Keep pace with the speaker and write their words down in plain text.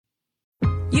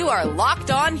You are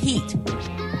Locked On Heat,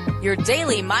 your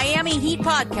daily Miami Heat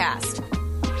podcast.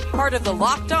 Part of the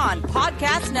Locked On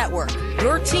Podcast Network,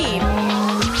 your team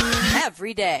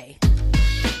every day.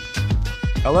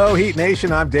 Hello, Heat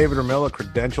Nation. I'm David Ramil, a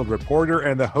credentialed reporter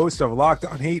and the host of Locked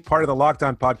On Heat, part of the Locked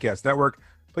On Podcast Network.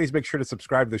 Please make sure to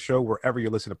subscribe to the show wherever you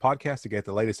listen to podcasts to get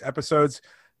the latest episodes.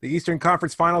 The Eastern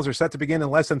Conference Finals are set to begin in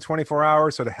less than 24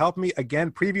 hours, so to help me again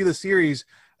preview the series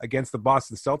against the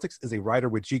Boston Celtics is a writer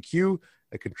with GQ,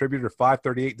 a contributor to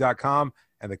 538.com,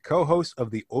 and the co-host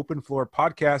of the Open Floor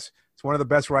podcast. It's one of the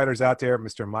best writers out there,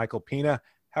 Mr. Michael Pina.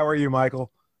 How are you,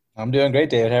 Michael? I'm doing great,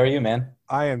 David. How are you, man?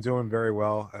 I am doing very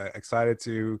well. Excited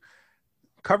to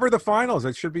cover the finals.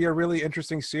 It should be a really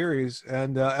interesting series,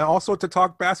 and also to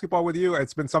talk basketball with you.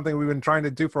 It's been something we've been trying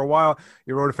to do for a while.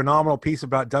 You wrote a phenomenal piece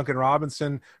about Duncan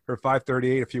Robinson for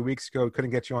 538 a few weeks ago.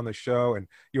 Couldn't get you on the show, and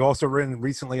you also written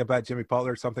recently about Jimmy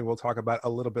Butler, something we'll talk about a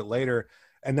little bit later.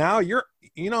 And now you're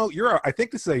I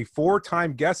think this is a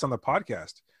 4-time guest on the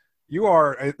podcast.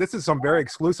 This is some very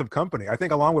exclusive company. I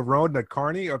think along with Ronan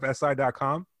Carney of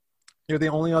SI.com, you're the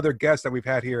only other guest that we've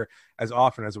had here as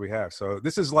often as we have. So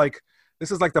this is like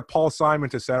the Paul Simon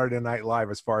to Saturday Night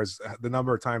Live as far as the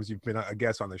number of times you've been a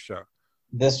guest on the show.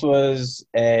 This was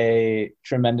a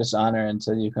tremendous honor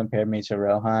until you compared me to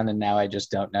Rohan, and now I just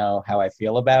don't know how I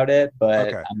feel about it. But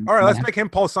okay. All right, let's make him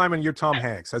Paul Simon, you're Tom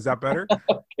Hanks. Is that better?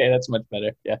 Okay, that's much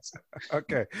better. Yes.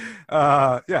 Okay.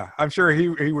 Yeah, I'm sure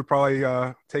he would probably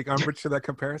take umbrage to that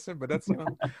comparison, but that's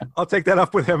I'll take that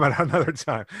up with him at another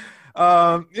time.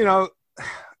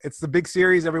 It's the big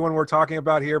series, everyone we're talking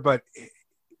about here, but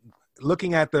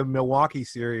looking at the Milwaukee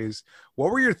series,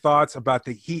 what were your thoughts about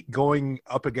the Heat going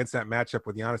up against that matchup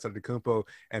with Giannis Antetokounmpo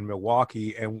and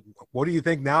Milwaukee? And what do you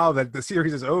think now that the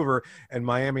series is over and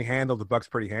Miami handled the Bucks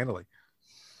pretty handily?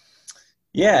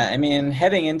 Yeah, I mean,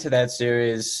 heading into that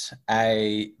series,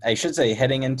 I should say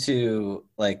heading into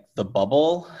like the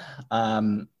bubble,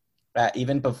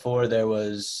 even before there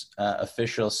was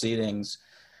official seedings,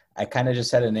 I kind of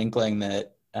just had an inkling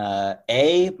that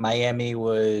Miami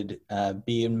would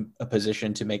be in a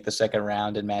position to make the second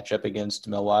round and match up against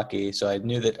Milwaukee. So I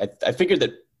knew that I figured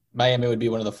that Miami would be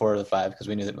one of the 4 or the 5 because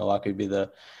we knew that Milwaukee would be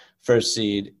the first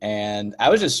seed. And I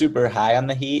was just super high on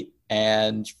the Heat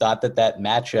and thought that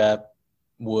matchup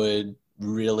would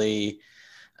really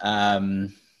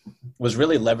was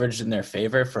really leveraged in their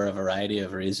favor for a variety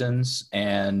of reasons.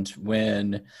 And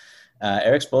when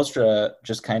Erik Spoelstra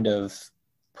just kind of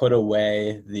put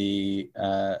away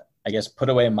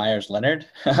Myers Leonard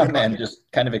and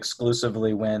just kind of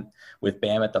exclusively went with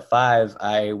Bam at the 5,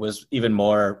 I was even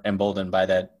more emboldened by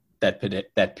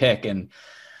that pick. And,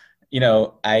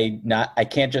 I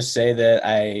can't just say that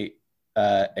I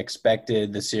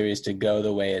expected the series to go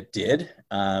the way it did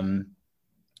and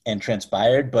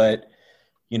transpired, but,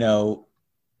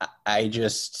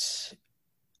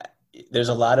 there's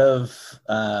a lot of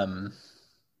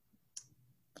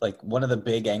one of the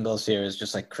big angles here is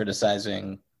just like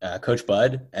criticizing Coach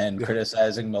Bud and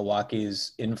criticizing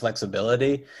Milwaukee's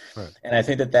inflexibility. Right. And I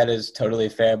think that is totally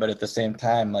fair. But at the same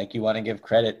time, you want to give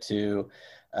credit to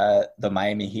the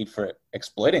Miami Heat for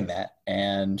exploiting that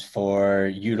and for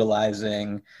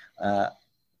utilizing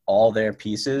all their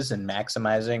pieces and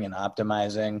maximizing and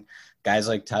optimizing guys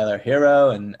like Tyler Hero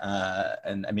and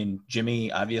I mean,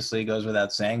 Jimmy obviously goes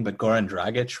without saying, but Goran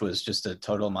Dragic was just a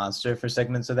total monster for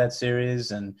segments of that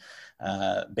series. And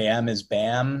Bam is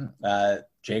Bam.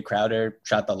 Jay Crowder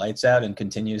shot the lights out and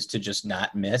continues to just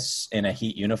not miss in a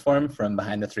Heat uniform from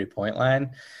behind the 3-point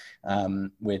line,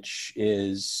 which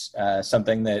is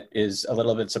something that is a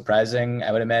little bit surprising,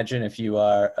 I would imagine, if you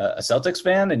are a Celtics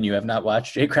fan and you have not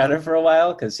watched Jay Crowder for a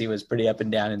while, because he was pretty up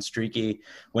and down and streaky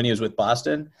when he was with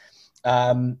Boston.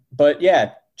 But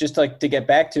yeah, just to get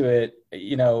back to it,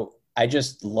 I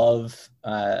just love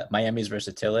Miami's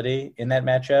versatility in that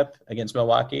matchup against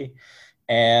Milwaukee.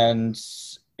 And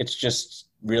it's just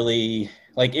really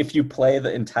if you play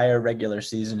the entire regular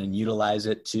season and utilize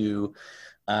it to,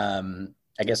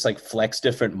 flex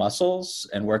different muscles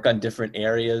and work on different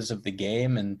areas of the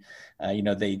game. And,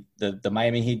 the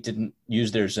Miami Heat didn't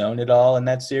use their zone at all in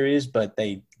that series, but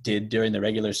they did during the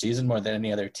regular season more than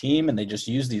any other team. And they just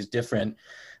use these different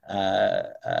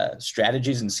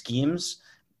strategies and schemes.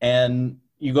 And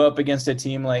you go up against a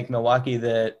team like Milwaukee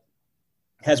that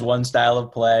has one style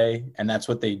of play, and that's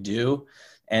what they do.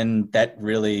 And that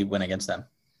really went against them.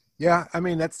 Yeah, I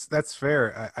mean, that's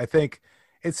fair. I think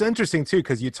it's interesting, too,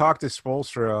 because you talk to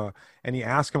Spoelstra and you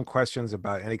ask him questions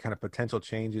about any kind of potential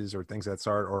changes or things that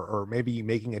sort, or maybe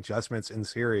making adjustments in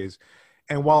series.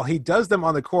 And while he does them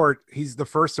on the court, he's the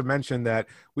first to mention that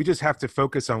we just have to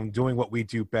focus on doing what we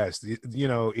do best. You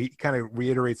know, he kind of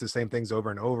reiterates the same things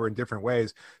over and over in different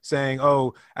ways, saying,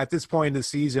 oh, at this point in the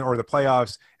season or the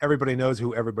playoffs, everybody knows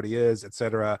who everybody is, et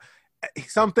cetera.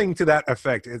 Something to that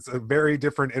effect. It's a very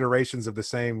different iterations of the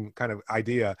same kind of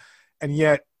idea. And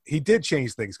yet he did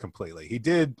change things completely. He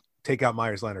did take out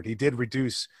Myers Leonard. He did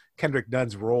reduce Kendrick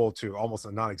Nunn's role to almost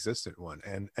a non-existent one.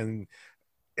 And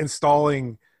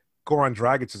installing Goran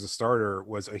Dragic as a starter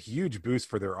was a huge boost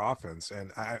for their offense.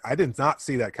 And I did not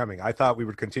see that coming. I thought we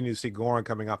would continue to see Goran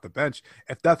coming off the bench,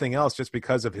 if nothing else, just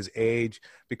because of his age,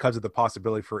 because of the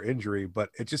possibility for injury. But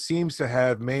it just seems to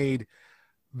have made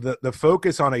the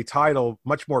focus on a title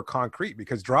much more concrete,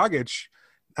 because Dragic,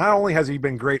 not only has he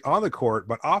been great on the court,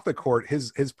 but off the court,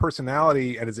 his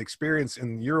personality and his experience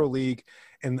in EuroLeague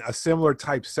in a similar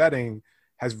type setting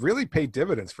has really paid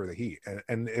dividends for the Heat.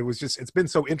 And it's been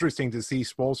so interesting to see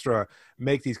Spoelstra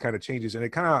make these kind of changes. And it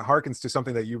kind of harkens to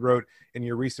something that you wrote in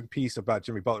your recent piece about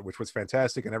Jimmy Butler, which was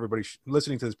fantastic. And everybody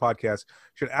listening to this podcast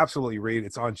should absolutely read.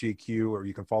 It's on GQ, or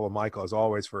you can follow Michael as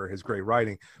always for his great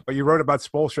writing. But you wrote about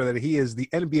Spoelstra that he is the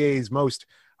NBA's most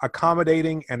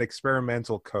accommodating and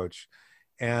experimental coach.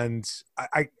 And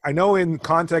I know in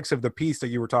context of the piece that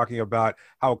you were talking about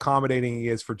how accommodating he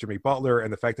is for Jimmy Butler,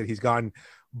 and the fact that he's gotten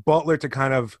Butler to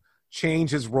kind of change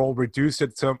his role, reduce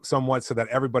it somewhat so that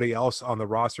everybody else on the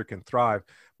roster can thrive.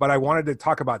 But I wanted to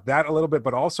talk about that a little bit,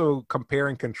 but also compare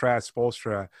and contrast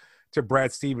Spoelstra to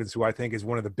Brad Stevens, who I think is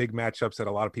one of the big matchups that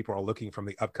a lot of people are looking from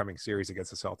the upcoming series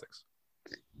against the Celtics.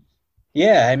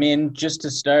 Yeah, I mean, just to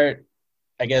start,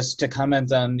 I guess to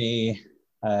comment on the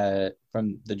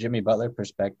from the Jimmy Butler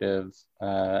perspective,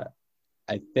 I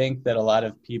think that a lot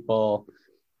of people,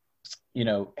 you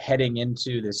know, heading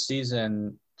into this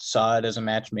season saw it as a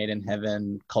match made in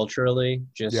heaven culturally.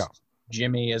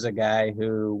 Jimmy is a guy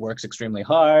who works extremely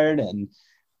hard and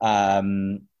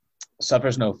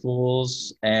suffers no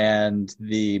fools. And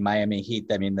the Miami Heat,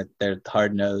 I mean, that they're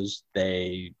hard-nosed.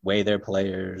 They weigh their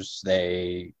players.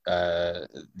 The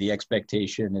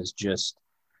expectation is just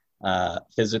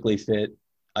physically fit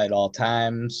at all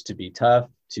times, to be tough,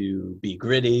 to be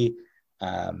gritty,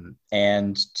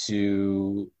 and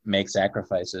to make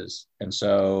sacrifices. And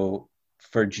so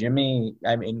for Jimmy,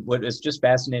 I mean, what has just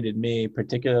fascinated me,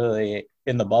 particularly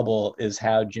in the bubble, is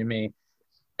how Jimmy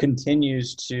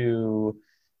continues to,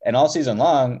 and all season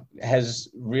long, has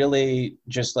really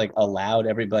just like allowed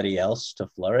everybody else to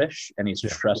flourish. And he's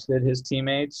trusted his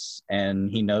teammates,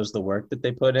 and he knows the work that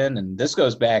they put in. And this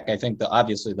goes back, I think,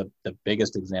 obviously the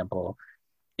biggest example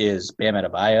is Bam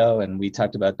Adebayo, and we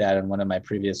talked about that in one of my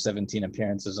previous 17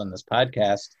 appearances on this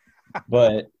podcast.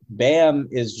 But Bam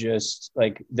is just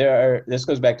like, this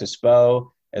goes back to Spo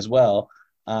as well,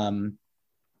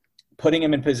 putting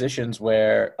him in positions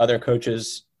where other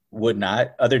coaches would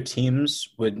not, other teams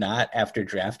would not, after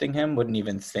drafting him, wouldn't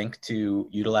even think to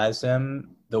utilize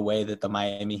him the way that the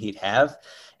Miami Heat have.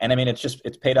 And I mean,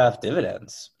 it's paid off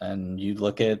dividends. And you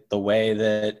look at the way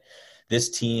that this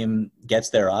team gets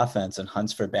their offense and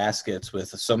hunts for baskets with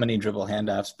so many dribble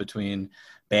handoffs between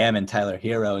Bam and Tyler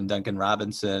Hero and Duncan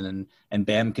Robinson, and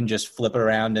Bam can just flip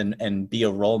around and be a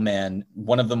roll man,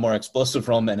 one of the more explosive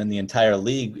roll men in the entire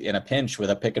league in a pinch with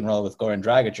a pick and roll with Goran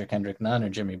Dragic or Kendrick Nunn or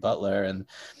Jimmy Butler. And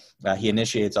he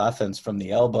initiates offense from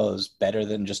the elbows better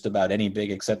than just about any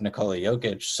big except Nikola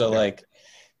Jokic. So like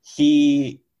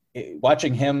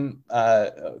watching him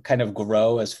kind of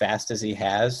grow as fast as he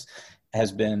has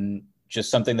been just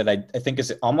something that I think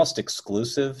is almost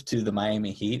exclusive to the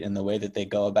Miami Heat in the way that they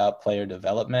go about player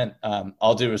development.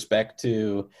 All due respect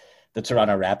to the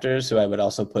Toronto Raptors, who I would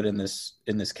also put in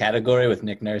this category with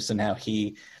Nick Nurse and how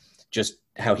he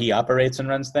operates and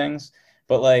runs things.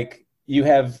 But like you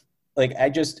have, like,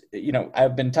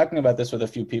 I've been talking about this with a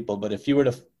few people, but if you were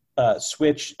to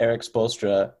switch Eric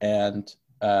Spoelstra and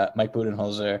Mike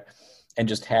Budenholzer and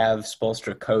just have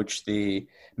Spoelstra coach the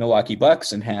Milwaukee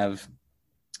Bucks and have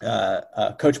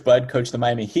Coach Bud coach the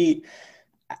Miami Heat,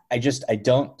 I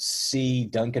don't see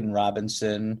Duncan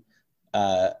Robinson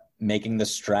making the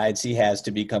strides he has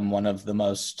to become one of the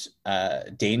most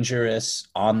dangerous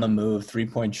on-the-move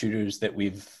three-point shooters that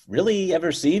we've really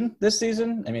ever seen this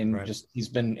season. I mean, he's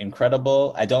been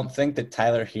incredible. I don't think that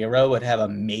Tyler Hero would have a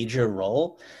major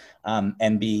role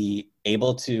and be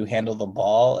able to handle the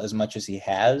ball as much as he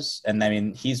has. And I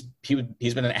mean, he's been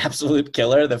an absolute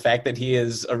killer. The fact that he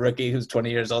is a rookie who's 20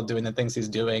 years old doing the things he's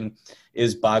doing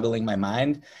is boggling my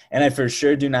mind. And I for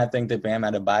sure do not think that Bam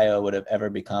Adebayo would have ever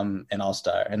become an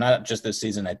all-star. And not just this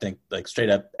season, I think like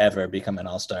straight up ever become an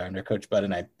all-star under Coach Bud.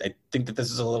 And I think that this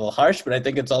is a little harsh, but I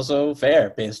think it's also fair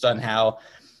based on how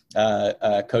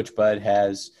Coach Bud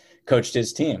has coached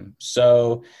his team.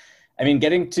 So, I mean,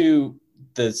 getting to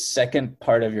the second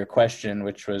part of your question,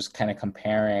 which was kind of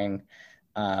comparing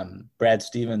Brad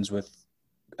Stevens with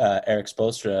Erik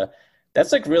Spoelstra,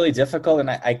 that's like really difficult. And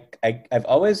I've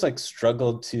always like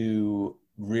struggled to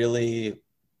really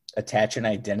attach an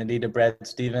identity to Brad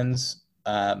Stevens.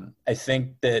 I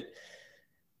think that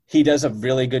he does a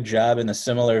really good job in a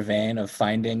similar vein of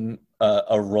finding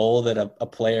a role that a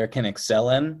player can excel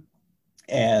in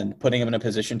and putting him in a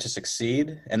position to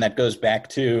succeed. And that goes back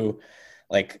to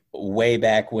like way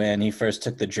back when he first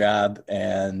took the job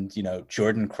and, you know,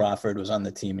 Jordan Crawford was on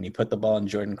the team and he put the ball in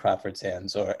Jordan Crawford's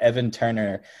hands, or Evan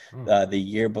Turner, the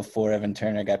year before Evan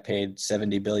Turner got paid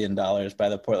 $70 billion by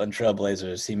the Portland Trail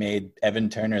Blazers. He made Evan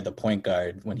Turner the point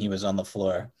guard when he was on the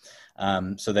floor,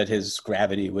 so that his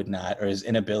gravity would not, or his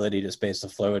inability to space the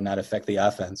floor would not affect the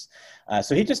offense.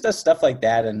 So he just does stuff like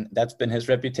that. And that's been his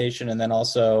reputation. And then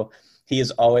also he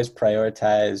has always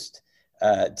prioritized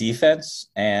defense,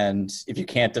 and if you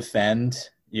can't defend,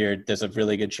 there's a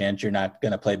really good chance you're not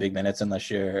going to play big minutes unless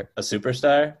you're a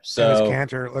superstar. So Enes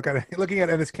Kanter, looking at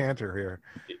Enes Kanter here,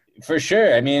 for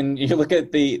sure. I mean, you look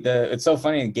at the it's so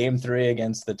funny in Game 3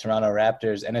 against the Toronto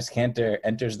Raptors, Enes Kanter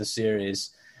enters the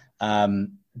series.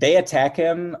 They attack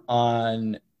him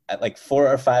on like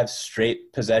 4 or 5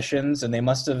 straight possessions, and they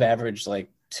must have averaged like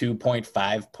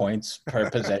 2.5 points per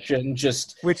possession.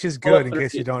 Which is good in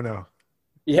case you don't know.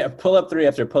 Yeah, pull up 3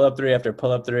 after pull up 3 after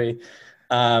pull up 3.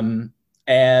 And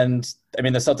I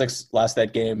mean, the Celtics lost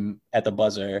that game at the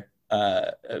buzzer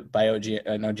by OG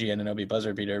Anunoby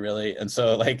buzzer beater, really. And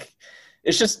so, like,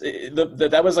 it's just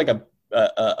that was like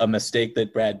a mistake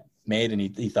that Brad made, and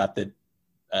he thought that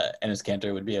Enes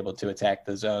Kanter would be able to attack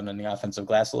the zone and the offensive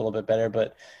glass a little bit better.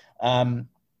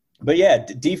 But yeah,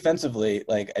 defensively,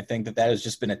 like, I think that has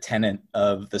just been a tenet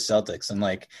of the Celtics, and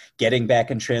like getting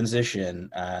back in transition,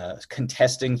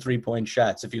 contesting 3-point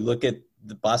shots. If you look at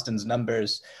the Boston's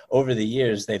numbers over the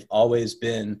years, they've always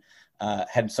been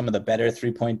had some of the better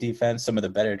 3-point defense, some of the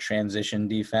better transition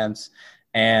defense.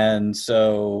 And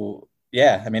so,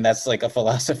 yeah, I mean, that's like a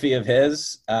philosophy of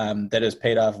his that has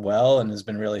paid off well and has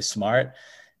been really smart.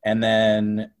 And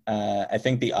then I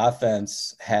think the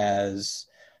offense has,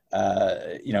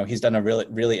 he's done a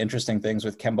really interesting things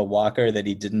with Kemba Walker that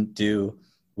he didn't do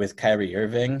with Kyrie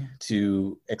Irving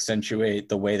to accentuate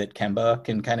the way that Kemba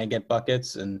can kind of get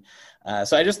buckets. And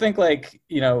so I just think, like,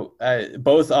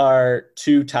 both are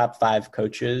 2 top 5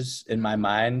 coaches in my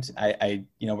mind.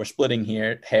 We're splitting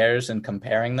hairs and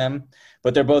comparing them,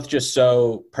 but they're both just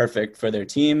so perfect for their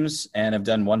teams and have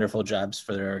done wonderful jobs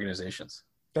for their organizations.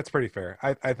 That's pretty fair.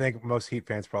 I think most Heat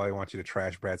fans probably want you to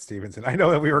trash Brad Stevens, and I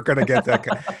know that we were going to get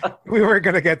that. We were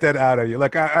going to get that out of you.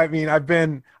 Look, I mean, I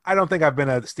don't think I've been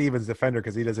a Stevens defender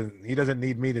because he doesn't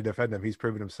need me to defend him. He's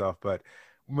proven himself. But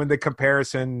when the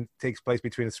comparison takes place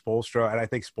between Spoelstra, and I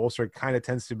think Spoelstra kind of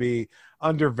tends to be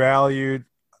undervalued,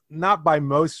 not by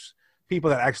most people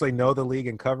that actually know the league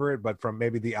and cover it, but from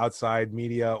maybe the outside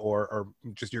media or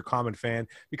just your common fan,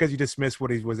 because you dismiss what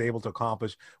he was able to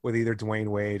accomplish with either Dwayne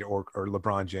Wade or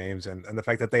LeBron James, and the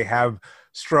fact that they have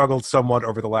struggled somewhat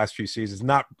over the last few seasons,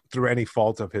 not through any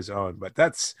fault of his own. But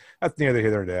that's neither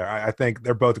here nor there. I think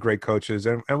they're both great coaches,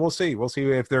 and we'll see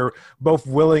if they're both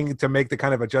willing to make the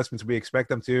kind of adjustments we expect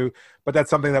them to. But that's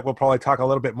something that we'll probably talk a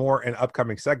little bit more in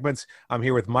upcoming segments. I'm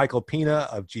here with Michael Pina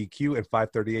of GQ and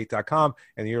 538.com,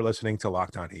 and you're listening to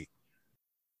Locked On Heat.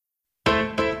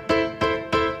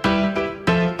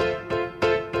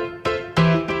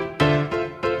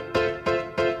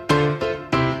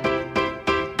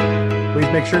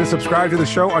 Please make sure to subscribe to the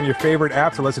show on your favorite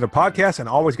app to listen to podcasts, and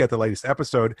always get the latest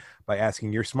episode by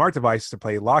asking your smart device to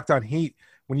play Locked On Heat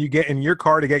when you get in your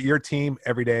car to get your team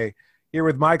every day. Here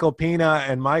with Michael Pina.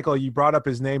 And Michael, you brought up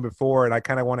his name before, and I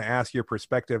kind of want to ask your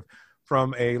perspective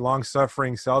from a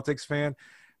long-suffering Celtics fan.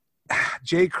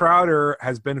 Jay Crowder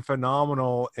has been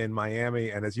phenomenal in Miami,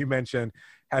 and as you mentioned,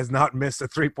 has not missed a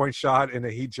 3-point shot in a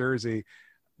Heat jersey.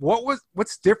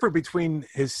 What's different between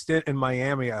his stint in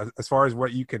Miami, as far as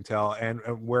what you can tell, and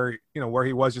where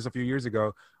he was just a few years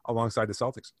ago alongside the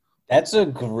Celtics? That's a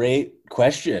great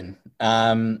question.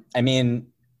 I mean,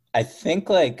 I think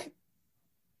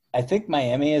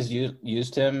Miami has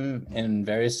used him in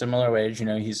very similar ways.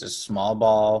 He's a small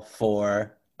ball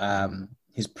 4.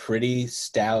 He's pretty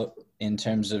stout in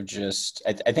terms of just –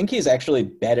 I think he's actually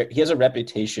better. He has a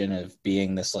reputation of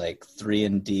being this, like,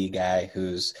 3-and-D guy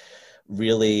who's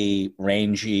really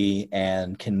rangy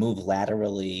and can move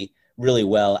laterally really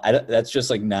well. That's just,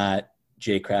 like, not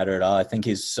Jay Crowder at all. I think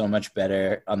he's so much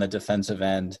better on the defensive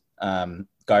end,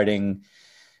 guarding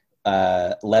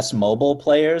less mobile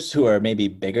players who are maybe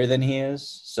bigger than he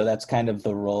is. So that's kind of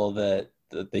the role that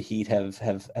the Heat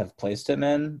have placed him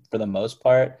in for the most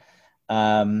part.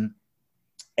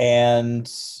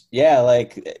 And yeah,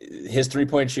 like his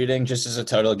 3-point shooting just is a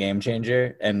total game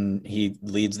changer. And he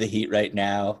leads the Heat right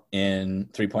now in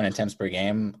 3-point attempts per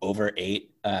game, over 8,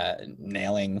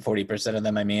 nailing 40% of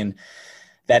them. I mean,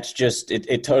 that's just,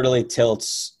 it totally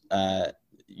tilts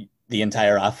the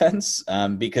entire offense,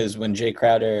 because when Jay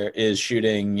Crowder is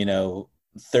shooting,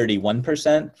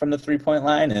 31% from the 3-point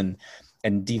line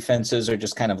and defenses are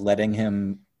just kind of letting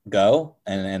him go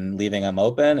and leaving him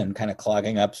open and kind of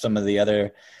clogging up some of the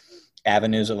other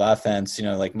avenues of offense,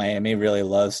 like Miami really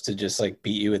loves to just like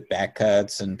beat you with back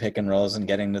cuts and pick and rolls and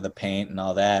getting to the paint and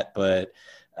all that. But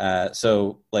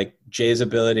so like Jay's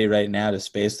ability right now to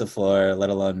space the floor, let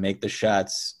alone make the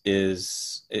shots,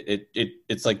 is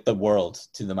it's like the world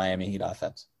to the Miami Heat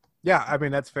offense. Yeah, I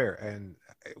mean, that's fair. And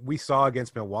we saw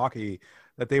against Milwaukee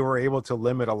that they were able to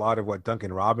limit a lot of what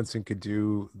Duncan Robinson could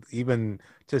do, even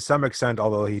to some extent,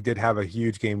 although he did have a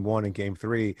huge game 1 and game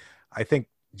 3. I think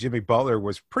Jimmy Butler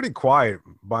was pretty quiet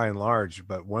by and large,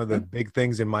 but one of the big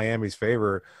things in Miami's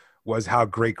favor was how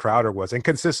great Crowder was, and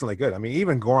consistently good. I mean,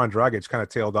 even Goran Dragic kind of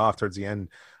tailed off towards the end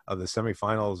of the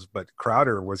semifinals, but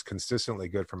Crowder was consistently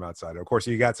good from outside. Of course,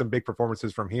 you got some big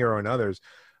performances from Hero and others,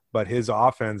 but his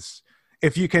offense,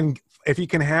 if you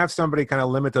can have somebody kind of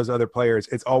limit those other players,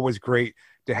 it's always great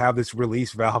to have this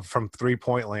release valve from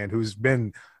 3-point land who's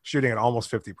been shooting at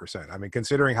almost 50%. I mean,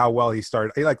 considering how well he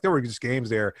started, like there were just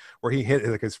games there where he hit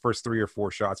like his first 3 or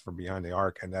 4 shots from behind the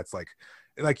arc. And that's like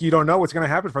you don't know what's going to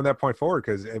happen from that point forward.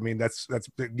 Cause I mean, that's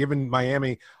given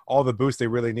Miami all the boost they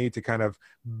really need to kind of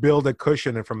build a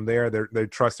cushion. And from there, they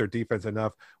trust their defense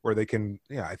enough where they can,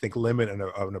 I think limit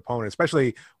an opponent,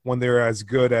 especially when they're as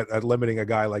good at limiting a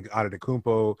guy like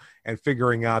Antetokounmpo and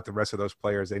figuring out the rest of those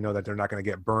players. They know that they're not going to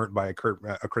get burnt by a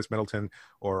Chris Middleton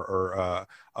or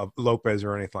a Lopez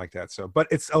or anything like that. So, but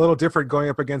it's a little different going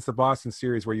up against the Boston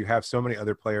series where you have so many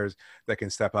other players that can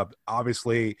step up.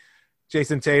 Obviously,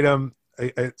 Jason Tatum,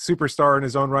 a superstar in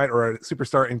his own right, or a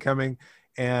superstar incoming,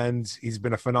 and he's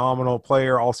been a phenomenal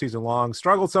player all season long.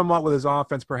 Struggled somewhat with his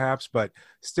offense perhaps, but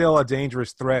still a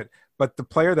dangerous threat. But the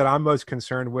player that I'm most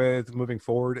concerned with moving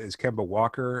forward is Kemba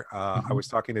Walker. I was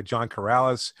talking to John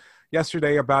Corrales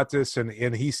yesterday about this,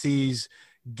 and he sees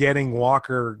getting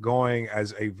Walker going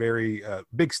as a very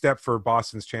big step for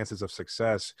Boston's chances of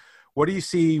success. What do you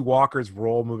see Walker's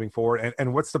role moving forward,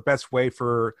 and what's the best way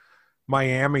for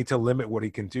Miami to limit what he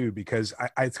can do? Because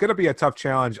it's going to be a tough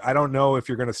challenge. I don't know if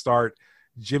you're going to start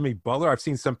Jimmy Butler. I've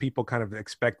seen some people kind of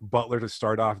expect Butler to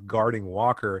start off guarding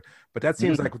Walker, but that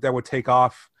seems like that would take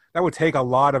a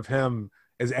lot of him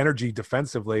as energy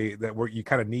defensively, that where you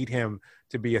kind of need him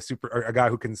to be a guy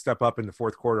who can step up in the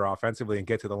fourth quarter offensively and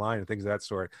get to the line and things of that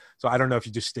sort. So I don't know if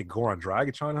you just stick Goran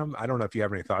Dragic on him. I don't know if you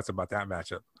have any thoughts about that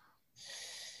matchup.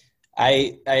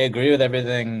 I agree with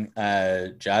everything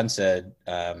John said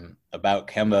about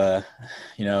Kemba.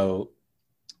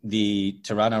 The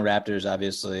Toronto Raptors,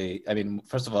 obviously, I mean,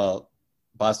 first of all,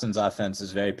 Boston's offense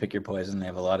is very pick your poison. They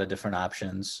have a lot of different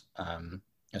options,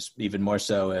 even more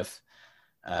so if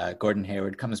Gordon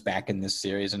Hayward comes back in this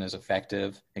series and is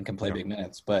effective and can play big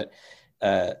minutes. But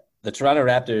the Toronto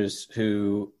Raptors,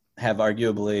 who have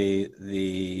arguably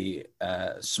the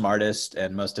smartest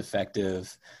and most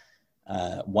effective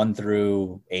 1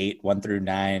 through 8, 1 through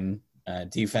 9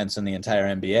 defense in the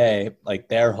entire NBA, like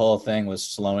their whole thing was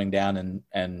slowing down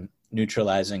and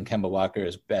neutralizing Kemba Walker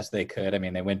as best they could. I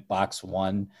mean, they went box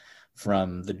 1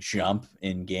 from the jump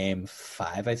in game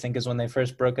 5, I think is when they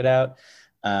first broke it out.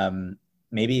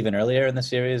 Maybe even earlier in the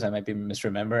series, I might be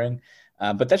misremembering.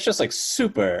 But that's just like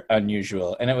super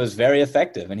unusual. And it was very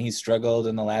effective. And he struggled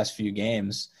in the last few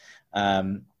games.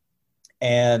 And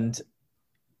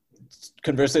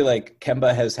conversely, like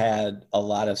Kemba has had a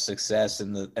lot of success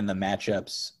in the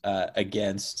matchups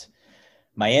against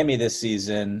Miami this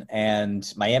season.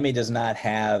 And Miami does not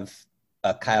have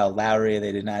a Kyle Lowry.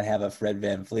 They did not have a Fred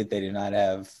VanVleet. They did not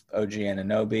have OG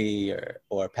Anunoby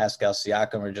or Pascal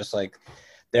Siakam, or just like,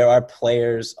 there are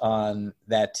players on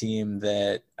that team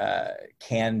that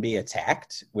can be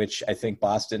attacked, which I think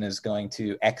Boston is going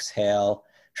to exhale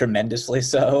tremendously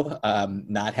so,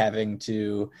 not having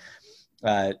to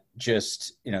there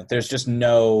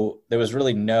was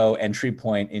really no entry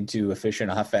point into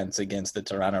efficient offense against the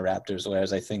Toronto Raptors,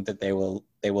 whereas I think that they will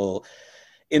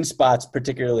in spots,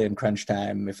 particularly in crunch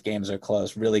time, if games are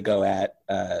close, really go at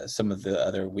some of the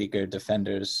other weaker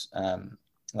defenders on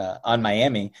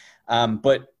Miami.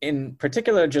 But in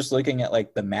particular, just looking at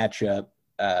like the matchup,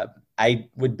 I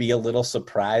would be a little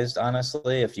surprised,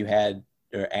 honestly, if you had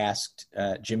asked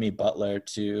Jimmy Butler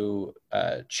to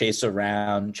chase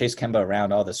Kemba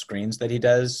around all the screens that he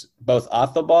does, both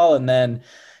off the ball and then,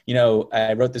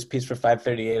 I wrote this piece for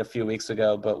 538 a few weeks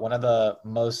ago, but one of the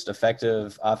most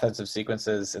effective offensive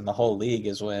sequences in the whole league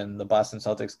is when the Boston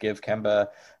Celtics give Kemba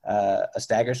a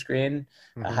stagger screen,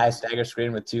 a high stagger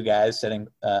screen with two guys setting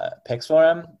picks for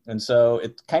him. And so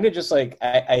it's kind of just like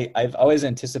I've always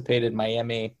anticipated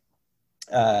Miami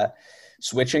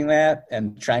switching that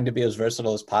and trying to be as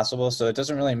versatile as possible. So it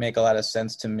doesn't really make a lot of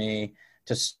sense to me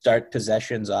to start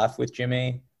possessions off with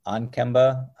Jimmy on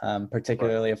Kemba,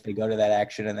 particularly if they go to that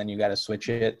action and then you got to switch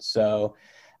it. So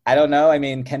I don't know. I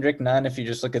mean, Kendrick Nunn, if you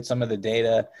just look at some of the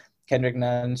data, Kendrick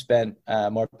Nunn spent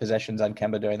more possessions on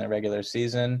Kemba during the regular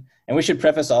season. And we should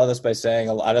preface all this by saying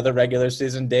a lot of the regular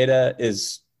season data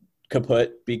is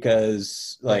kaput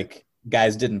because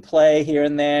guys didn't play here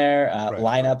and there.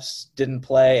 Lineups didn't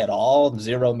play at all,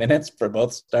 0 minutes for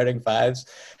both starting fives,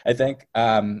 I think.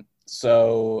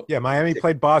 So yeah, Miami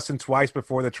played Boston twice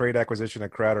before the trade acquisition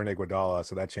of Crowder and Iguodala,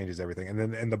 so that changes everything. And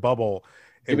then in the bubble,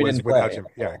 it was without Jimmy.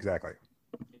 Yeah, exactly.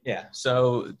 Yeah,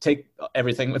 so take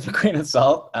everything with a grain of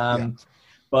salt.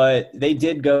 But they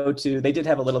did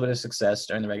have a little bit of success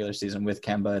during the regular season with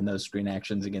Kemba and those screen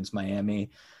actions against Miami.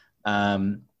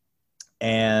 And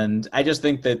I just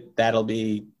think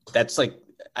that's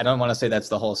I don't want to say that's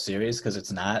the whole series because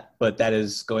it's not, but that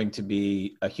is going to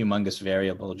be a humongous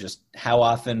variable, just how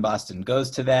often Boston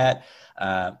goes to that,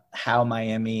 how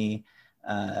Miami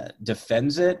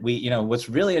defends it. What's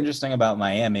really interesting about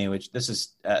Miami, which this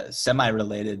is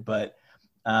semi-related, but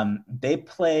they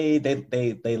led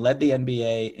the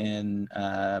NBA in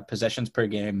possessions per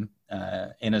game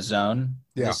in a zone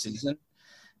this season.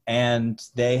 And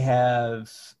they have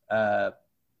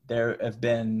there have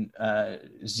been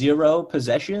 0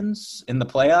 possessions in the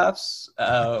playoffs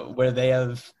where they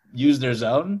have used their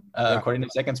zone, according to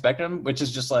Second Spectrum, which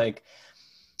is just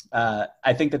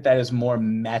I think that is more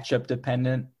matchup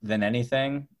dependent than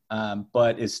anything,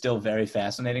 but is still very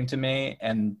fascinating to me.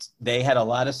 And they had a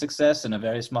lot of success in a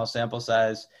very small sample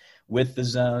size with the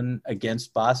zone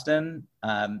against Boston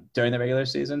during the regular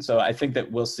season. So I think that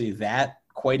we'll see that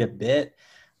quite a bit.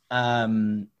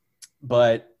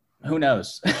 But who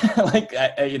knows? If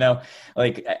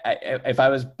I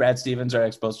was Brad Stevens or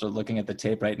exposed to looking at the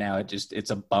tape right now, it's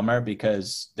a bummer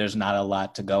because there's not a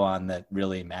lot to go on that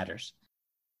really matters.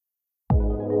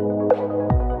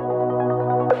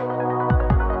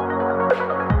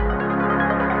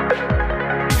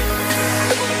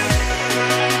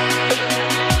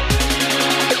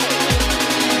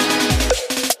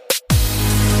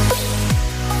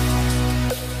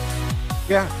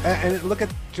 Yeah, and look at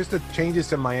just the changes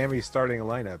to Miami's starting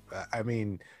lineup. I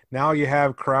mean, now you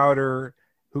have Crowder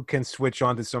who can switch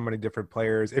on to so many different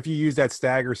players. If you use that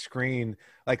stagger screen,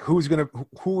 who is gonna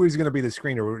be the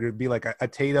screener? Would it be like a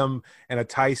Tatum and a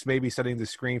Tice maybe setting the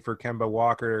screen for Kemba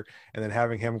Walker and then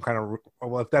having him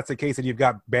if that's the case, then you've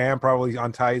got Bam probably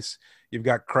on Tice, you've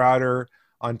got Crowder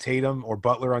on Tatum or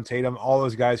Butler on Tatum. All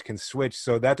those guys can switch,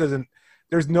 so that doesn't.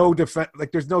 There's no defense,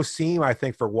 there's no seam, I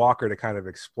think, for Walker to kind of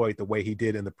exploit the way he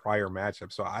did in the prior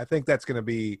matchup. So I think that's going to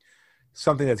be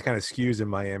something that's kind of skews in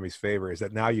Miami's favor, is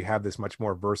that now you have this much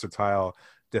more versatile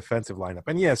defensive lineup.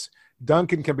 And yes,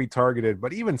 Duncan can be targeted,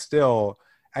 but even still,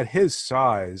 at his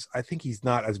size, I think he's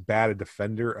not as bad a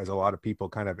defender as a lot of people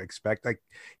kind of expect.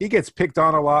 He gets picked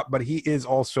on a lot, but he is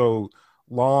also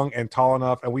long and tall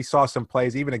enough. And we saw some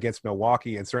plays even against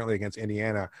Milwaukee and certainly against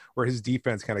Indiana where his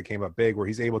defense kind of came up big, where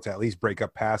he's able to at least break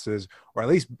up passes or at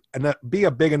least be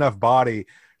a big enough body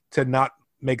to not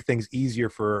make things easier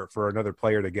for another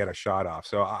player to get a shot off.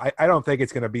 So I don't think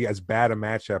it's going to be as bad a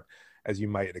matchup as you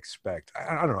might expect.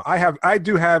 I don't know. I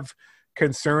do have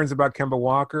concerns about Kemba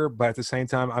Walker, but at the same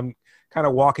time, I'm kind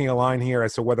of walking a line here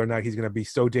as to whether or not he's going to be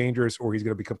so dangerous or he's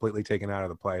going to be completely taken out of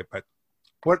the play. But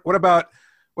what about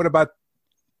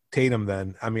Tatum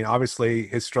then? I mean, obviously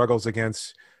his struggles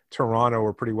against Toronto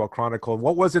were pretty well chronicled.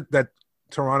 What was it that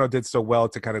Toronto did so well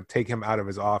to kind of take him out of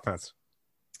his offense?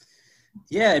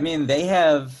 Yeah, I mean, they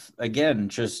have, again,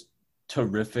 just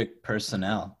terrific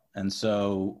personnel. And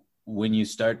so when you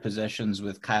start possessions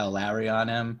with Kyle Lowry on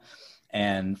him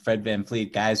and Fred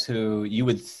VanVleet, guys who you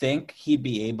would think he'd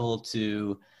be able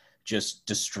to just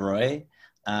destroy,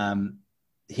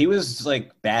 he was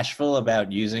bashful about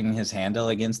using his handle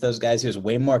against those guys. He was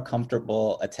way more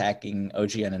comfortable attacking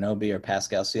OG Anunoby or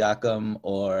Pascal Siakam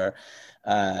or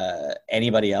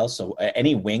anybody else. So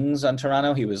any wings on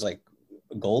Toronto, he was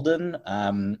golden.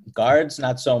 Guards,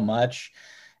 not so much.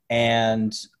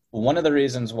 And one of the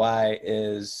reasons why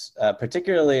is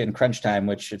particularly in crunch time,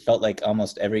 which it felt like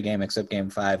almost every game except game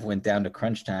 5 went down to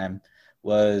crunch time,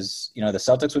 was, the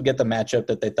Celtics would get the matchup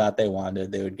that they thought they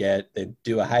wanted. They'd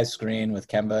do a high screen with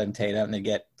Kemba and Tatum. They'd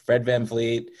get Fred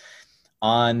VanVleet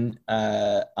on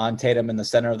Tatum in the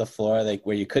center of the floor, like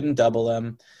where you couldn't double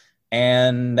him.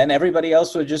 And then everybody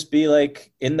else would just be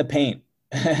like in the paint.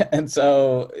 And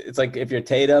so it's like, if you're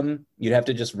Tatum, you'd have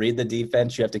to just read the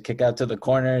defense. You have to kick out to the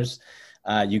corners.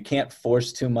 You can't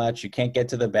force too much. You can't get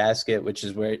to the basket, which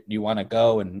is where you want to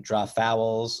go and draw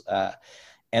fouls.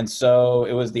 And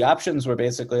so the options were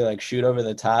basically like shoot over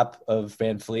the top of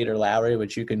VanVleet or Lowry,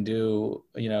 which you can do,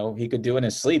 he could do in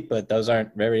his sleep, but those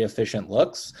aren't very efficient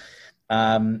looks,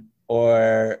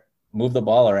 or move the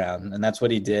ball around. And that's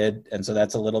what he did. And so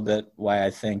that's a little bit why I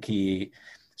think he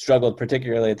struggled,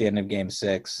 particularly at the end of game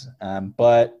 6.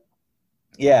 But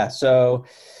yeah, so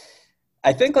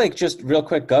I think like just real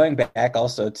quick, going back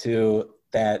also to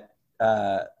that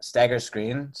stagger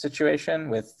screen situation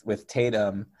with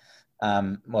Tatum.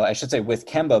 Well, I should say with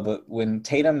Kemba, but when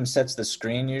Tatum sets the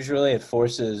screen, usually it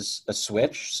forces a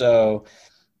switch. So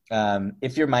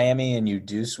if you're Miami and you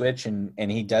do switch and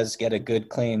he does get a good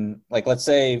clean, like let's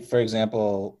say, for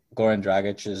example, Goran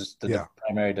Dragic is the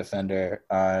primary defender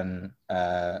on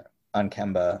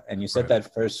Kemba, and you set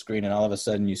that first screen and all of a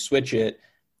sudden you switch it,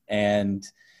 and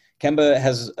Kemba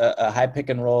has a high pick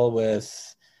and roll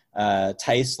with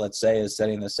Tice, let's say, is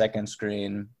setting the second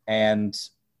screen. And,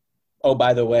 oh,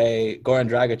 by the way, Goran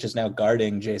Dragic is now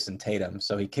guarding Jason Tatum.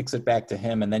 So he kicks it back to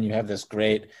him, and then you have this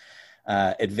great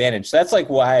advantage. So that's like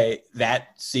why that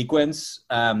sequence,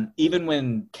 even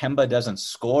when Kemba doesn't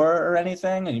score or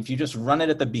anything, and if you just run it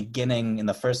at the beginning in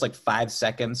the first like 5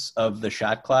 seconds of the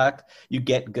shot clock, you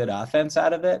get good offense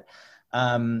out of it,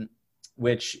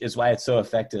 which is why it's so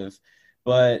effective.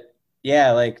 But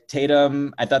yeah, like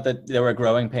Tatum, I thought that there were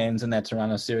growing pains in that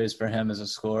Toronto series for him as a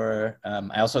scorer.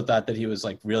 I also thought that he was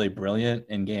like really brilliant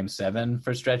in game 7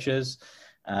 for stretches.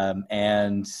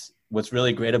 And what's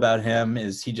really great about him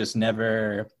is he doesn't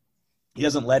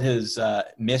let his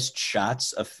missed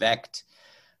shots affect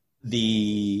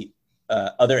the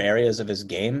other areas of his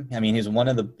game. I mean,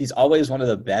 he's always one of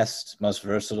the best, most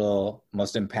versatile,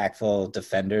 most impactful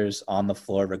defenders on the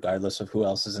floor, regardless of who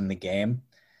else is in the game.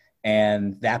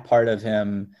 And that part of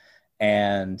him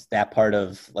and that part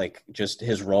of like just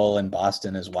his role in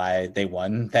Boston is why they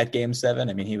won that game 7.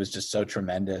 I mean, he was just so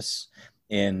tremendous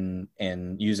in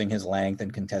using his length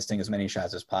and contesting as many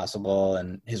shots as possible.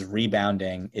 And his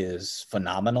rebounding is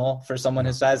phenomenal for someone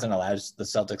his size and allows the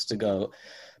Celtics to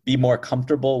be more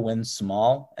comfortable when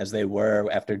small, as they were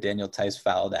after Daniel Tice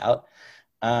fouled out.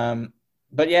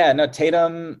 But yeah, no,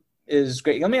 Tatum is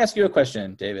great. Let me ask you a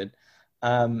question, David.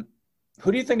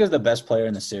 Who do you think is the best player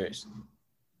in the series?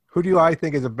 Who do I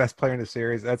think is the best player in the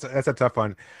series? That's a tough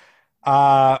one.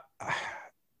 I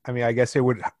mean, I guess it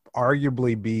would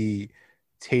arguably be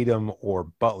Tatum or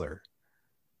Butler.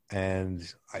 And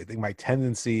I think my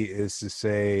tendency is to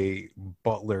say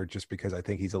Butler just because I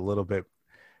think he's a little bit –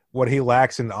 what he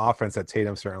lacks in the offense that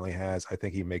Tatum certainly has, I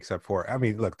think he makes up for. I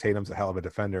mean, look, Tatum's a hell of a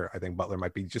defender. I think Butler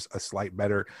might be just a slight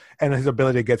better. And his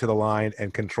ability to get to the line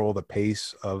and control the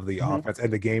pace of the offense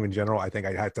and the game in general, I think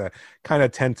I'd have to kind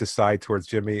of tend to side towards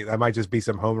Jimmy. That might just be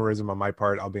some homerism on my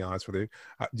part, I'll be honest with you.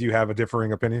 Do you have a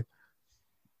differing opinion?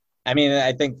 I mean,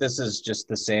 I think this is just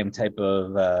the same type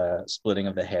of splitting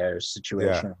of the hairs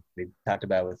situation we talked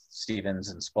about with Stevens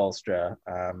and Spoelstra.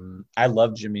 I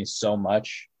love Jimmy so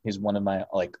much. He's one of my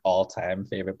like all-time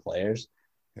favorite players.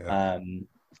 Yeah.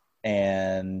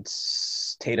 And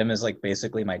Tatum is like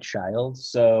basically my child.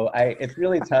 So it's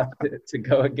really tough to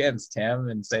go against him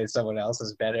and say someone else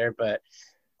is better,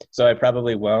 so I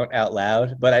probably won't out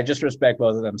loud, but I just respect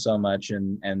both of them so much.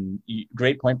 And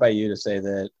great point by you to say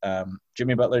that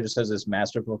Jimmy Butler just has this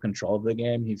masterful control of the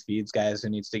game. He feeds guys who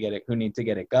need to get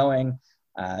it going.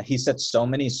 He sets so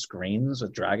many screens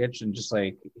with Dragic, and just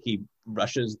like he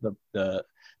rushes the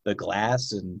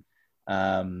glass and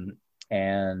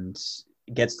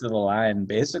gets to the line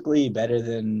basically better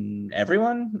than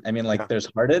everyone. I mean, like there's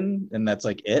Harden, and that's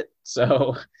like it.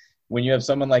 So when you have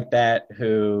someone like that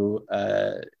who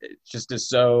just is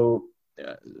so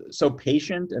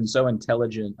patient and so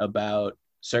intelligent about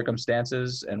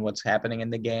circumstances and what's happening in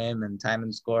the game and time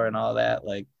and score and all that,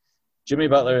 like Jimmy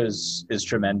Butler is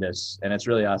tremendous, and it's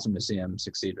really awesome to see him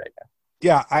succeed right now.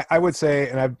 Yeah, I would say,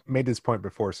 and I've made this point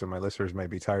before, so my listeners may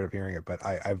be tired of hearing it, but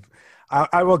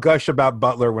I will gush about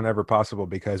Butler whenever possible,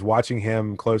 because watching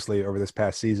him closely over this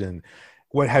past season,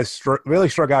 what has really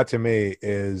struck out to me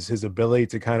is his ability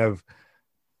to kind of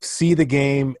see the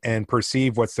game and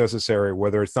perceive what's necessary,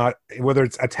 whether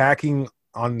it's attacking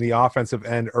on the offensive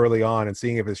end early on and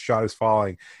seeing if his shot is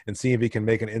falling and seeing if he can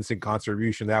make an instant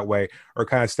contribution that way, or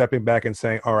kind of stepping back and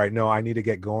saying, all right, no, I need to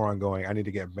get Goran going. I need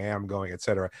to get Bam going, et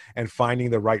cetera, and finding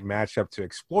the right matchup to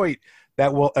exploit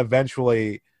that will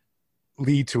eventually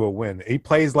lead to a win. He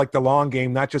plays like the long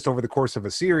game, not just over the course of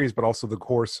a series, but also the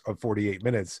course of 48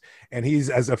 minutes. And he's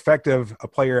as effective a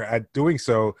player at doing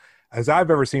so as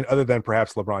I've ever seen, other than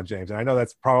perhaps LeBron James. And I know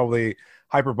that's probably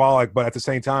hyperbolic, but at the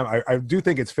same time, I do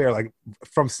think it's fair. Like,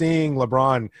 from seeing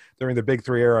LeBron during the Big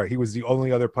Three era, he was the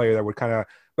only other player that would kind of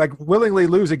like willingly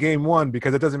lose a game one,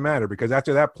 because it doesn't matter, because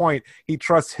after that point, he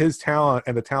trusts his talent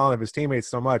and the talent of his teammates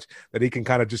so much that he can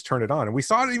kind of just turn it on. And we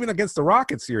saw it even against the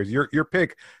Rockets series, your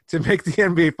pick to make the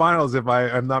NBA Finals, if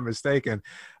I'm not mistaken.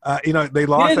 They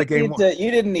lost that game.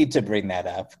 You didn't need to bring that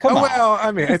up. Come on. Well,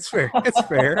 I mean, it's fair. It's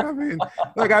fair. I mean,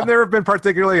 look, I've never been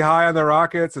particularly high on the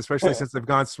Rockets, especially since they've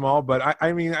gone small. But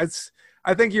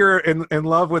I think you're in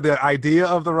love with the idea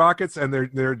of the Rockets and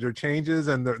their changes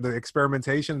and the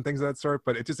experimentation and things of that sort,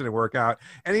 but it just didn't work out.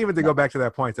 And even to go back to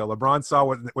that point, though, LeBron saw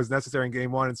what was necessary in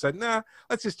game one and said, nah,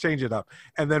 let's just change it up.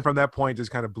 And then from that point,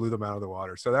 just kind of blew them out of the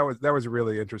water. So that was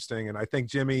really interesting. And I think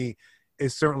Jimmy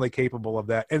is certainly capable of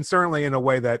that, and certainly in a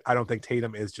way that I don't think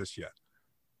Tatum is just yet.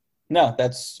 No,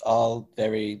 that's all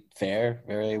very fair,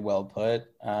 very well put.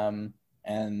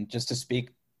 And just to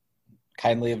speak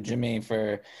kindly of Jimmy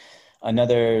for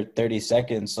another 30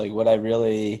 seconds, like what I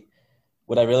really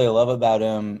love about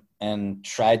him, and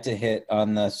tried to hit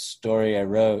on the story I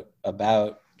wrote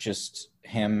about just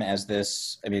him as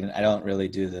this, I mean, I don't really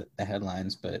do the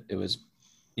headlines, but it was,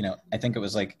 I think it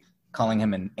was like calling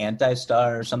him an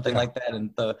anti-star or something like that.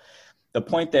 And the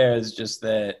point there is just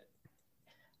that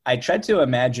I tried to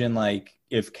imagine, like,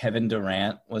 if Kevin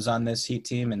Durant was on this Heat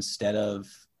team instead of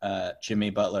Jimmy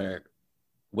Butler,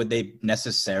 would they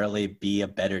necessarily be a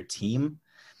better team?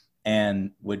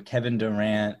 And would Kevin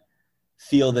Durant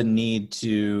feel the need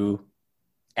to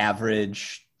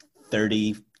average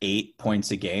 38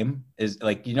 points a game? Is,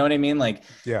 like, you know what I mean? Like,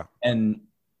 yeah. And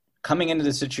coming into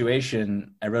the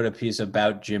situation, I wrote a piece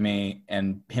about Jimmy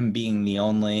and him being the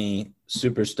only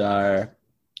superstar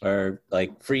or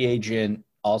like free agent,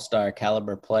 all-star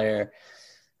caliber player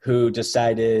who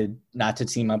decided not to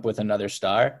team up with another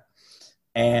star.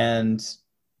 And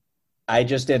I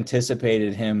just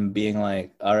anticipated him being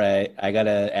like, all right, I got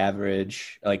to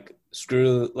average, like,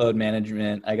 screw load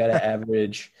management. I got to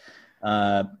average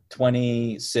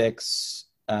 26,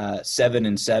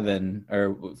 7-7,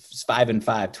 or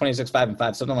 5-5, 26,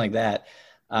 5-5, something like that,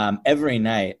 every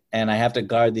night. And I have to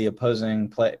guard the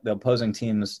opposing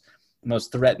team's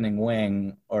most threatening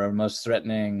wing or most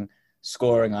threatening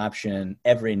scoring option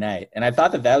every night. And I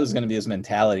thought that was going to be his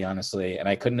mentality, honestly. And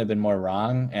I couldn't have been more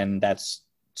wrong. And that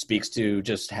speaks to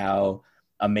just how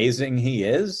amazing he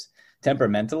is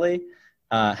temperamentally,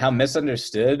 how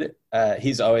misunderstood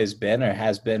he's always been, or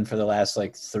has been for the last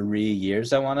like 3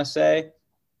 years, I want to say.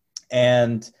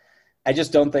 And I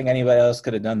just don't think anybody else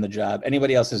could have done the job.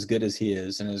 Anybody else as good as he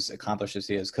is and as accomplished as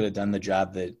he is could have done the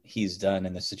job that he's done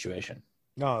in this situation.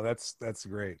 No, that's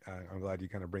great. I'm glad you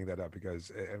kind of bring that up,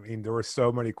 because I mean, there were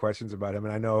so many questions about him.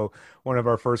 And I know one of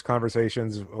our first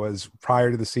conversations was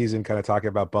prior to the season, kind of talking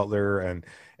about Butler and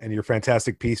your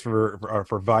fantastic piece for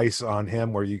Vice on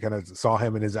him, where you kind of saw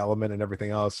him in his element and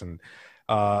everything else. And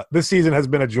this season has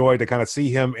been a joy to kind of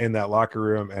see him in that locker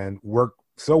room and work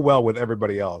so well with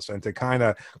everybody else, and to kind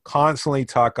of constantly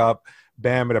talk up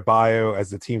Bam Adebayo as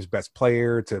the team's best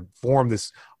player, to form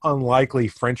this unlikely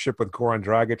friendship with Goran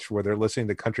Dragic, where they're listening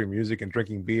to country music and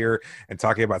drinking beer and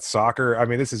talking about soccer. I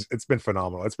mean, it's been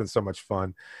phenomenal. It's been so much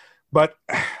fun. But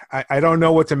I don't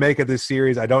know what to make of this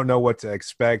series. I don't know what to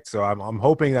expect. So I'm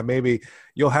hoping that maybe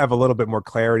you'll have a little bit more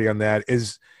clarity on that.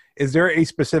 Is there a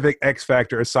specific X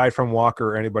factor aside from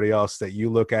Walker or anybody else that you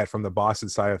look at from the Boston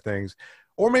side of things,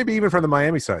 or maybe even from the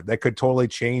Miami side, that could totally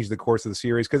change the course of the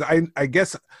series? Because I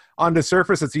guess on the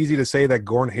surface, it's easy to say that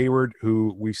Gordon Hayward,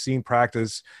 who we've seen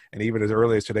practice, and even as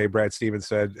early as today, Brad Stevens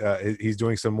said he's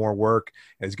doing some more work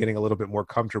and is getting a little bit more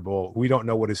comfortable. We don't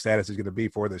know what his status is going to be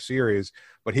for the series,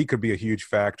 but he could be a huge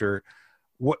factor.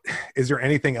 What is there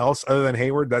anything else other than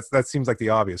Hayward? That seems like the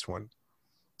obvious one.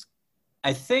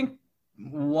 I think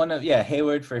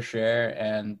Hayward for sure,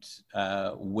 and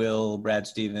will Brad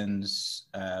Stevens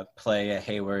play a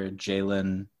Hayward,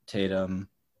 Jalen, Tatum,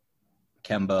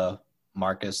 Kemba,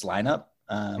 Marcus lineup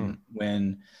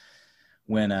when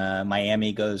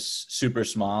Miami goes super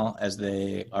small, as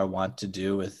they are wont to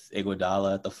do with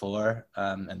Iguodala at the 4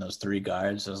 and those 3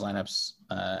 guards? Those lineups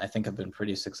I think have been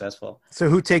pretty successful. So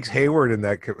who takes Hayward in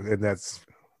that?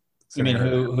 You mean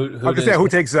who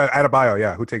takes Adebayo?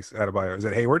 Yeah, who takes Adebayo? Is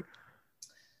it Hayward?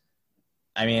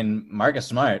 I mean, Marcus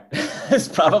Smart is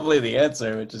probably the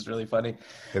answer, which is really funny.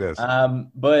 It is.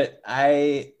 But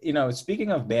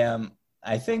speaking of Bam,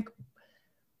 I think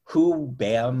who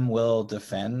Bam will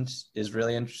defend is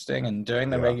really interesting. And during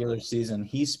the regular season,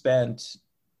 he spent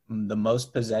the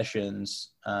most possessions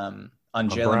on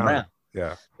Jaylen Brown.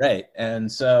 Yeah. Right.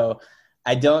 And so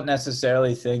I don't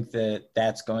necessarily think that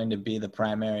that's going to be the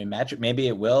primary matchup. Maybe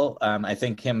it will. I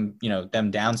think them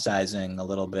downsizing a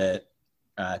little bit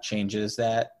changes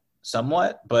that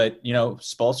somewhat. But,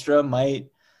 Spoelstra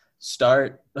might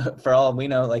start, for all we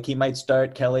know, like he might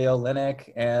start Kelly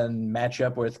Olynyk and match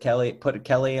up with put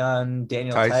Kelly on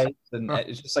Daniel Theis. And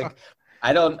it's just like,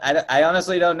 I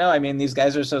honestly don't know. I mean, these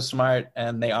guys are so smart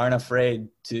and they aren't afraid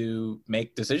to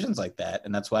make decisions like that.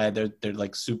 And that's why they're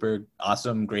like super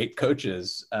awesome, great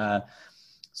coaches.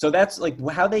 So that's like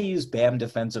how they use Bam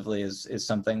defensively is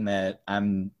something that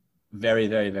I'm very,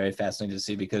 very, very fascinated to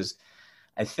see, because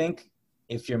I think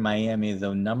if you're Miami,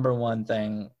 the number one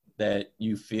thing that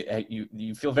you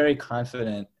feel very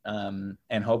confident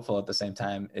and hopeful at the same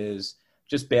time is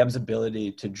just Bam's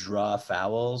ability to draw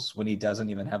fouls when he doesn't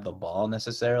even have the ball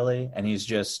necessarily, and he's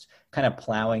just kind of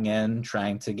plowing in,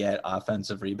 trying to get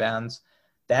offensive rebounds.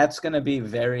 That's going to be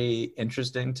very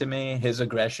interesting to me, his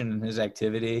aggression and his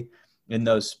activity in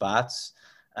those spots.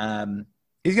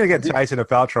 He's going to get Theis into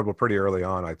foul trouble pretty early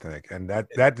on, I think. And that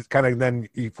kind of then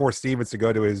he forced Stevens to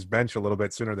go to his bench a little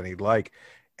bit sooner than he'd like.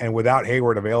 And without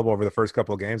Hayward available over the first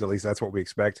couple of games, at least that's what we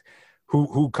expect.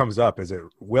 Who comes up? Is it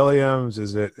Williams?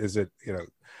 Is it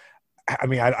I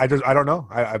mean, I don't know.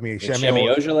 I mean, Semi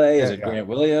Ojeleye, is it Grant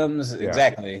Williams? Yeah.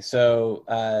 Exactly. So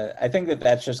I think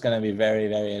that's just going to be very,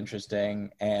 very interesting.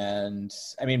 And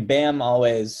I mean, Bam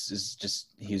always is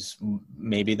he's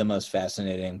maybe the most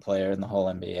fascinating player in the whole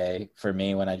NBA for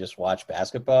me when I just watch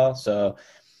basketball. So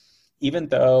even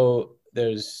though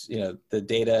there's, the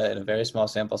data in a very small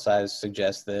sample size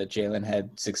suggests that Jaylen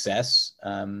had success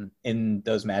in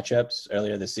those matchups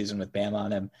earlier this season with Bam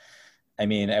on him. I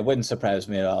mean, it wouldn't surprise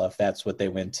me at all if that's what they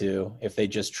went to, if they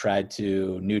just tried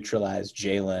to neutralize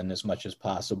Jaylen as much as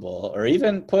possible, or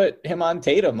even put him on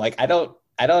Tatum. Like, I don't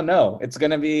know. It's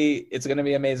going to be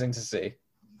amazing to see.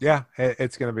 Yeah,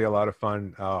 it's going to be a lot of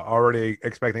fun. Already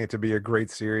expecting it to be a great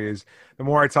series. The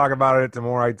more I talk about it, the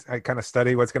more I kind of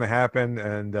study what's going to happen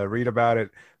and read about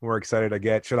it, the more excited I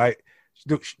get.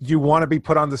 Do you want to be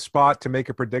put on the spot to make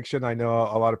a prediction? I know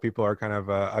a lot of people are kind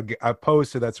of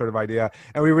opposed to that sort of idea,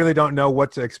 and we really don't know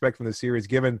what to expect from the series,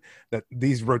 given that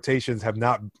these rotations have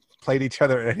not played each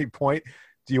other at any point.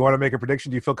 Do you want to make a prediction?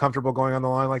 Do you feel comfortable going on the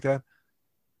line like that?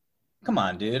 Come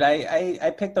on, dude.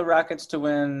 I picked the Rockets to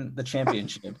win the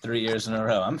championship 3 years in a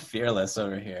row. I'm fearless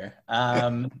over here.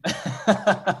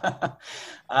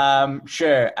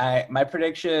 Sure. My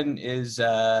prediction is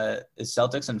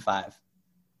Celtics in 5.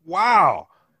 Wow.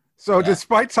 So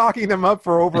despite talking them up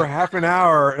for over half an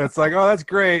hour, it's like, oh, that's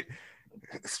great.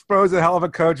 Spro's a hell of a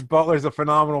coach. Butler's a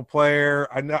phenomenal player.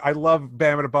 I love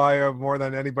Bam Adebayo more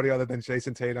than anybody other than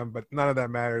Jason Tatum, but none of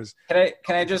that matters. Can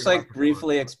I just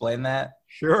briefly explain that?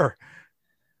 Sure.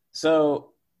 So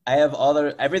I have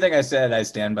everything I said I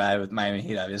stand by with Miami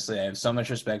Heat, obviously. I have so much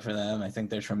respect for them. I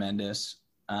think they're tremendous.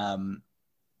 When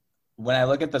I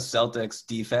look at the Celtics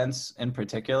defense in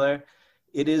particular,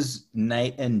 it is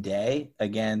night and day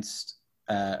against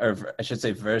or I should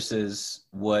say versus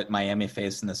what Miami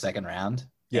faced in the second round.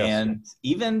 Yes. And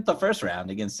even the first round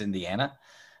against Indiana.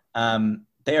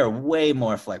 They are way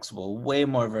more flexible, way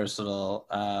more versatile,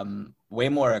 way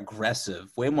more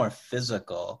aggressive, way more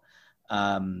physical.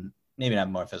 Maybe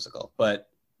not more physical, but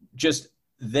just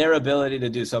their ability to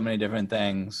do so many different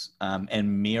things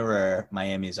and mirror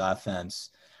Miami's offense,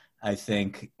 I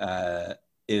think,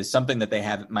 is something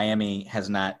that Miami has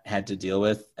not had to deal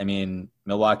with. I mean,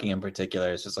 Milwaukee in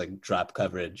particular is just like drop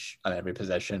coverage on every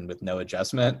possession with no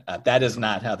adjustment. That is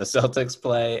not how the Celtics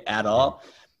play at all.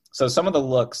 So some of the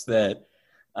looks that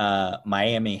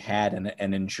Miami had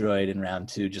and enjoyed in round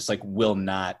 2 just will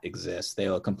not exist. They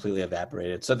will completely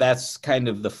evaporated. So that's kind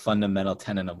of the fundamental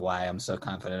tenet of why I'm so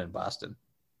confident in Boston.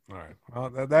 All right.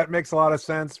 Well, that makes a lot of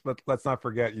sense, but let's not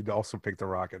forget you'd also pick the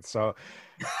Rockets. So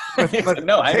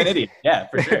no, I'm an idiot. Yeah,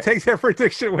 for sure. Take that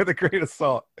prediction with a grain of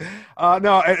salt.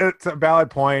 No, it's a valid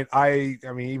point. I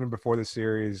mean, even before the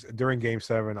series, during Game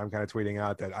 7, I'm kind of tweeting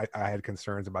out that I had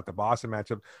concerns about the Boston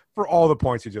matchup for all the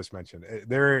points you just mentioned.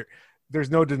 There's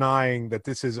no denying that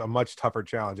this is a much tougher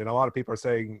challenge. And a lot of people are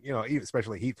saying,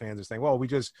 especially Heat fans are saying, well, we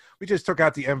just took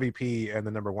out the MVP and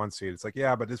the number 1 seed. It's like,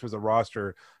 yeah, but this was a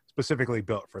roster specifically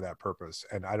built for that purpose.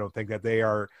 And I don't think that they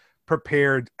are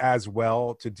prepared as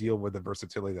well to deal with the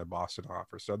versatility that Boston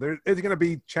offers. So it's going to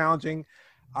be challenging.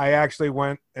 I actually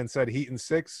went and said Heat in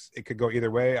 6. It could go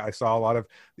either way. I saw a lot of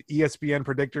the ESPN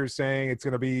predictors saying it's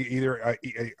going to be either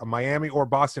a Miami or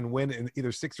Boston win in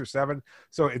either 6 or 7.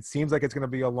 So it seems like it's going to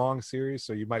be a long series.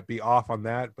 So you might be off on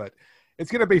that, but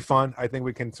it's going to be fun. I think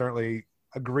we can certainly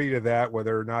agree to that.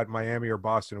 Whether or not Miami or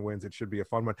Boston wins, it should be a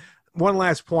fun one. One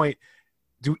last point.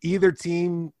 Do either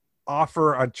team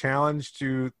offer a challenge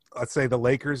to, let's say, the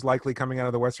Lakers likely coming out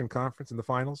of the Western Conference in the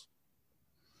finals?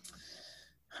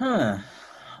 I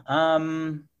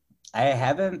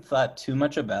haven't thought too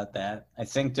much about that. I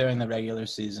think during the regular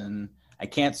season, I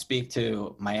can't speak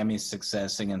to Miami's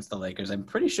success against the Lakers. I'm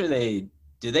pretty sure they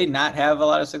not have a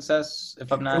lot of success,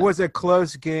 if I'm not. It was a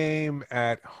close game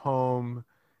at home.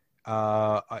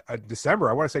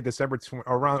 December. I want to say December,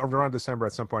 around December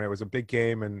at some point. It was a big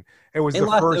game, and it was first.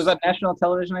 It was on national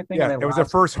television, I think. Yeah, it was the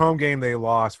first home game they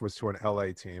lost was to an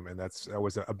LA team, and that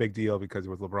was a big deal because it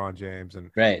was LeBron James and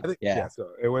right.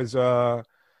 So it was. That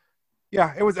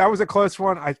was a close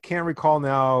one. I can't recall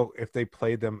now if they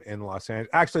played them in Los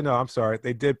Angeles. Actually, no, I'm sorry.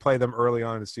 They did play them early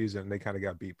on in the season, and they kind of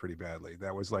got beat pretty badly.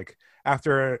 That was like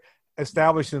after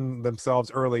establishing themselves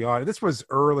early on. This was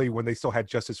early when they still had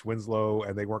Justice Winslow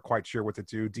and they weren't quite sure what to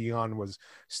do. Dion was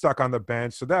stuck on the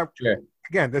bench. So that,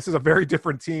 again, this is a very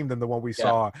different team than the one we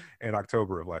saw in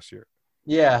October of last year.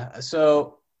 Yeah.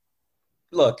 So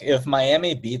look, if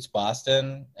Miami beats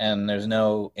Boston and there's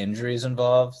no injuries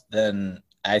involved, then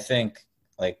I think,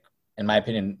 like, in my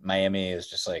opinion, Miami is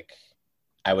just like,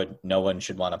 no one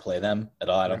should want to play them at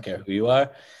all. I don't care who you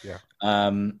are. Yeah.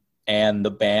 And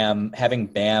having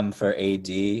Bam for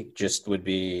AD just would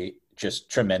be just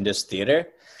tremendous theater.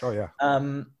 Oh yeah.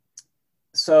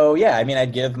 So yeah, I mean,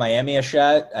 I'd give Miami a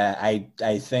shot. I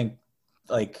think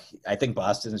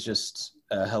Boston's just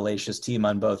a hellacious team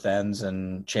on both ends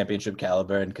and championship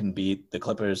caliber, and can beat the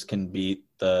Clippers, can beat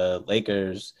the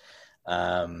Lakers.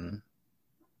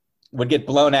 Would get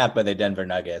blown out by the Denver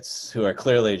Nuggets, who are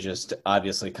clearly just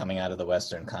obviously coming out of the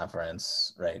Western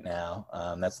Conference right now.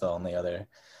 That's the only other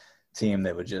team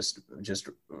that would just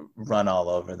run all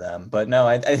over them. But no,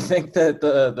 I think that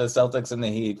the Celtics and the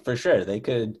Heat, for sure, they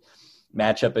could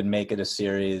match up and make it a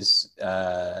series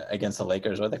against the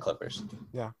Lakers or the Clippers.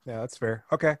 Yeah, that's fair.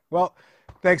 Okay, well,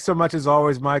 thanks so much as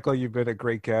always, Michael. You've been a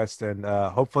great guest, and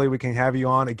hopefully we can have you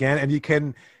on again, and you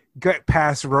can get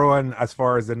past Rowan as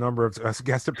far as the number of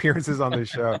guest appearances on this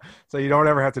show. So you don't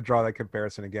ever have to draw that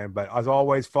comparison again. But as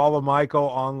always, follow Michael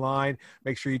online.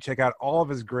 Make sure you check out all of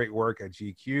his great work at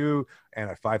GQ and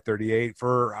at 538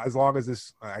 for as long as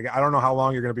this. I don't know how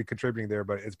long you're going to be contributing there,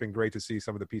 but it's been great to see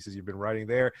some of the pieces you've been writing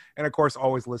there. And of course,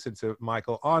 always listen to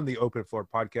Michael on the Open Floor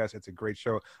podcast. It's a great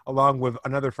show, along with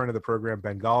another friend of the program,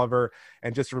 Ben Golliver.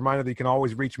 And just a reminder that you can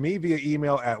always reach me via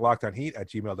email at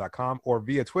lockdownheat@gmail.com or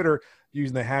via Twitter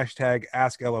using the hashtag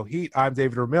AskLOHeat. I'm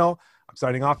David Ramil. I'm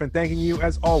signing off and thanking you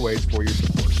as always for your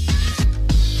support.